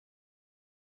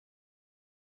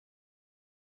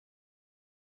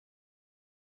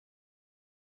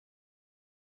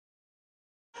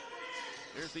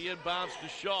Here's the inbounds to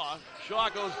Shaw. Shaw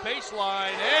goes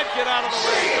baseline and get out of the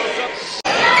way. Goes up.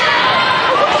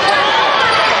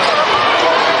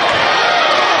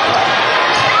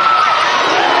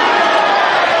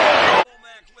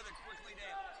 Womack with it quickly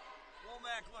down.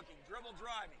 Womack looking, dribble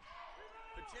driving.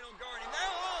 Patino guarding.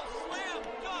 Now, slam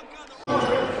dunk on the.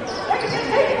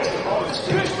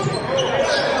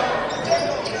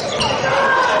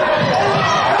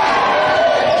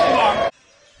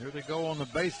 Here they go on the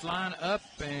baseline up,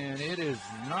 and it is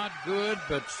not good,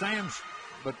 but 17-6.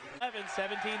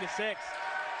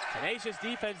 Tenacious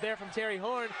defense there from Terry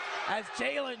Horn as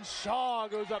Jalen Shaw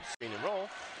goes up. Screen and roll.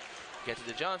 Get to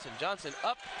the Johnson. Johnson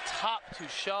up top to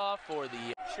Shaw for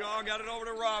the. Shaw got it over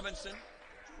to Robinson.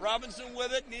 Robinson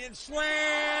with it, and he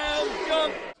slam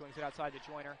dunk. Swings it outside to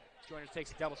Joyner. Joyner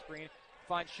takes a double screen.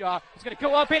 Finds Shaw. He's going to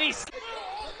go up, and he's.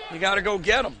 You got to go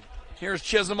get him. Here's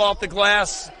Chisholm off the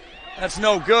glass. That's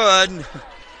no good.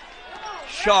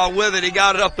 Shaw with it. He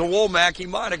got it up to Womack. He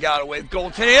might have got away with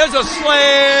goaltending. Here's a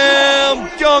slam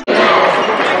dunk.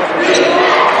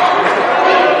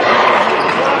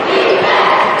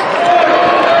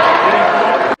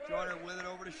 Joyner with it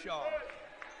over to Shaw.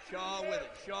 Shaw with it.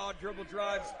 Shaw dribble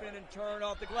drive, spin and turn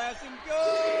off the glass and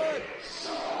good.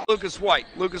 Lucas White.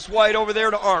 Lucas White over there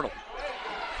to Arnold.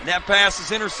 And that pass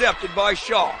is intercepted by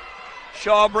Shaw.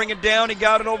 Shaw bring it down. He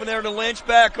got it over there to Lynch.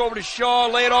 Back over to Shaw.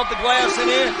 Lay it off the glass and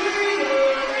in.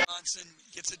 Johnson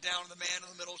gets it down to the man in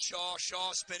the middle. Shaw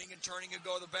spinning and turning and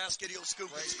go to the basket. He'll scoop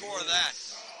and score that.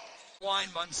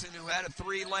 Munson, who had a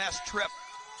 3 last trip.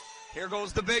 Here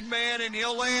goes the big man, and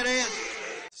he'll lay it in. At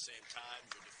the same time,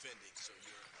 you're defending, so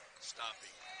you're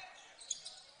stopping.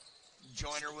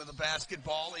 Joyner with a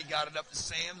basketball. He got it up to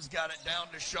Sams. Got it down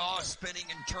to Shaw. Spinning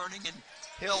and turning, and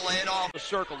he'll lay it off. The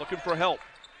circle, looking for help.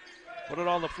 Put it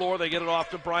on the floor. They get it off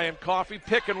to Brian Coffey.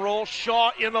 Pick and roll.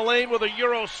 Shaw in the lane with a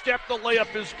Euro step. The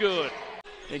layup is good.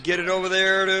 They get it over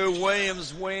there to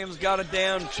Williams. Williams got it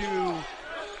down to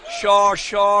Shaw.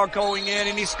 Shaw going in,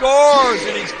 and he scores.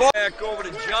 And he's back over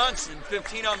to Johnson.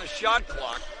 15 on the shot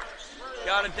clock.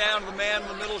 Got it down to the man in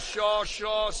the middle. Shaw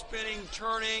spinning,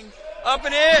 turning, up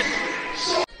and in.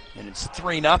 And it's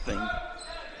 3-0.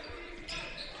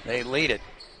 They lead it.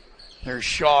 There's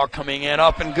Shaw coming in,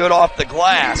 up and good off the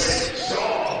glass.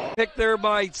 Picked there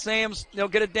by Sams. They'll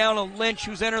get it down to Lynch,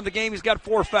 who's entering the game. He's got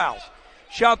 4 fouls.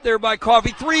 Shot there by Coffey.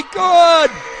 3,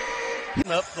 good!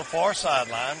 Up the far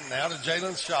sideline, now to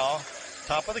Jalen Shaw.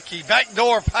 Top of the key.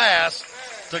 Backdoor pass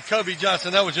to Kobe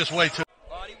Johnson. That was just way too.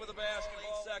 Body with a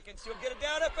basketball. Seconds. He'll get it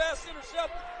down. That pass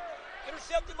intercepted.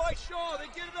 Intercepted by Shaw. They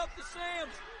get it up to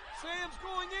Sams. Sams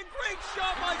going in. Great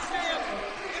shot by Sams.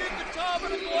 It hit the top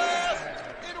of the glass.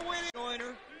 It'll win it.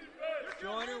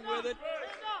 Joyner with it.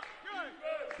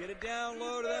 Get it down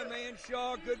low to that man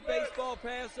Shaw. Good baseball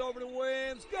pass over to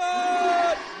Williams.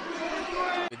 Good!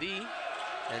 The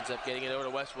ends up getting it over to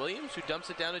Wes Williams, who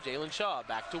dumps it down to Jalen Shaw.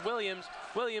 Back to Williams.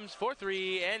 Williams for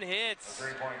 3 and hits.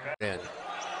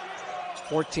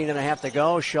 14.5 to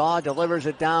go. Shaw delivers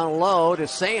it down low to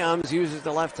Sams. Uses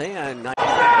the left hand.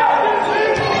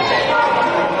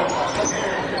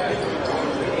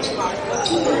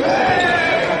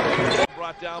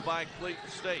 Brought down by Clayton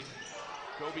State.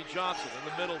 Kobe Johnson in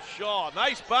the middle. Shaw.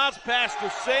 Nice bounce pass to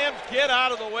Sams. Get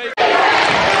out of the way.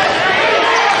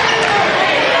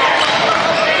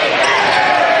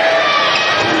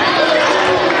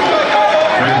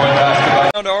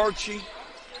 Down to Archie.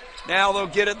 Now they'll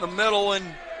get it in the middle, and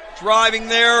driving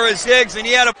there is Higgs, and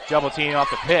he had a double team off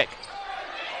the pick.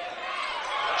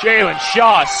 Jalen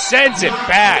Shaw sends it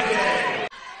back.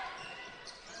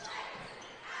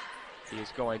 He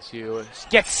is going to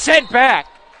get sent back.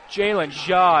 Jalen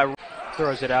Shaw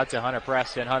throws it out to Hunter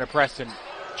Preston. Hunter Preston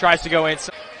tries to go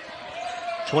inside.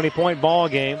 20-point ball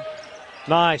game.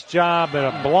 Nice job and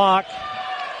a block.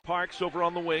 Parks over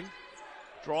on the wing.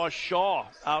 Draws Shaw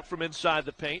out from inside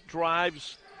the paint.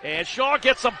 Drives, and Shaw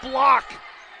gets a block.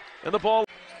 And the ball.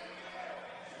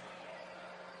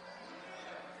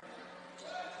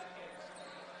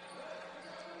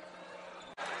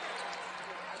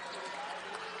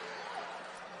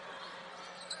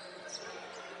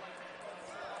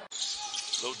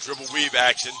 Little dribble weave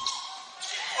action.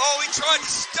 Oh, he tried to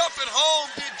stuff it home,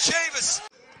 did Chavis.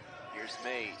 Here's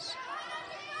Mays.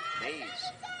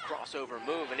 Mays, crossover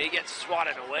move, and he gets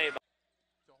swatted away. To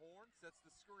Horn, sets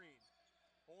the screen.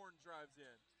 Horn drives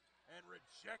in and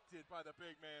rejected by the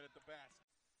big man at the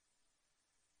basket.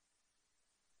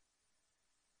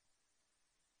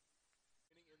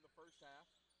 In the first half,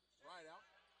 right out,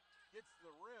 hits the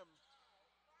rim.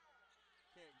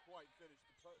 Can't quite finish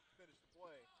the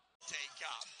play. Take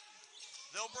up.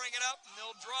 They'll bring it up and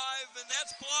they'll drive, and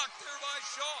that's blocked there by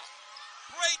Shaw.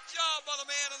 Great job by the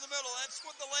man in the middle. That's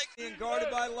what the leg. Being guarded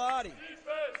by Lottie.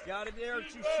 Got it there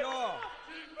to Shaw.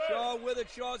 Shaw with it.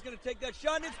 Shaw's going to take that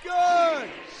shot, and it's good.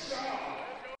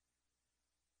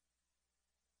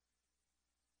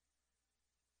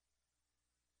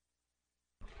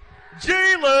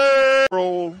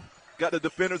 Jalen got the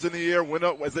defenders in the air, went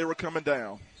up as they were coming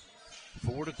down.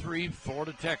 4-3,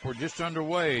 Florida Tech. We're just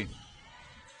underway.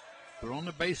 They're on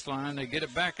the baseline. They get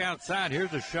it back outside.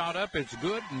 Here's a shot up. It's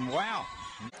good, and wow.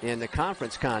 In the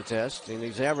conference contest, and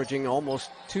he's averaging almost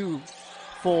 2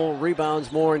 full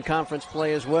rebounds more in conference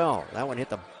play as well. That one hit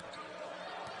the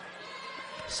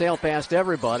sail past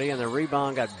everybody, and the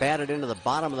rebound got batted into the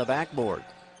bottom of the backboard.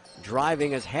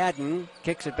 Driving as Haddon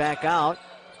kicks it back out.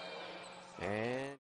 And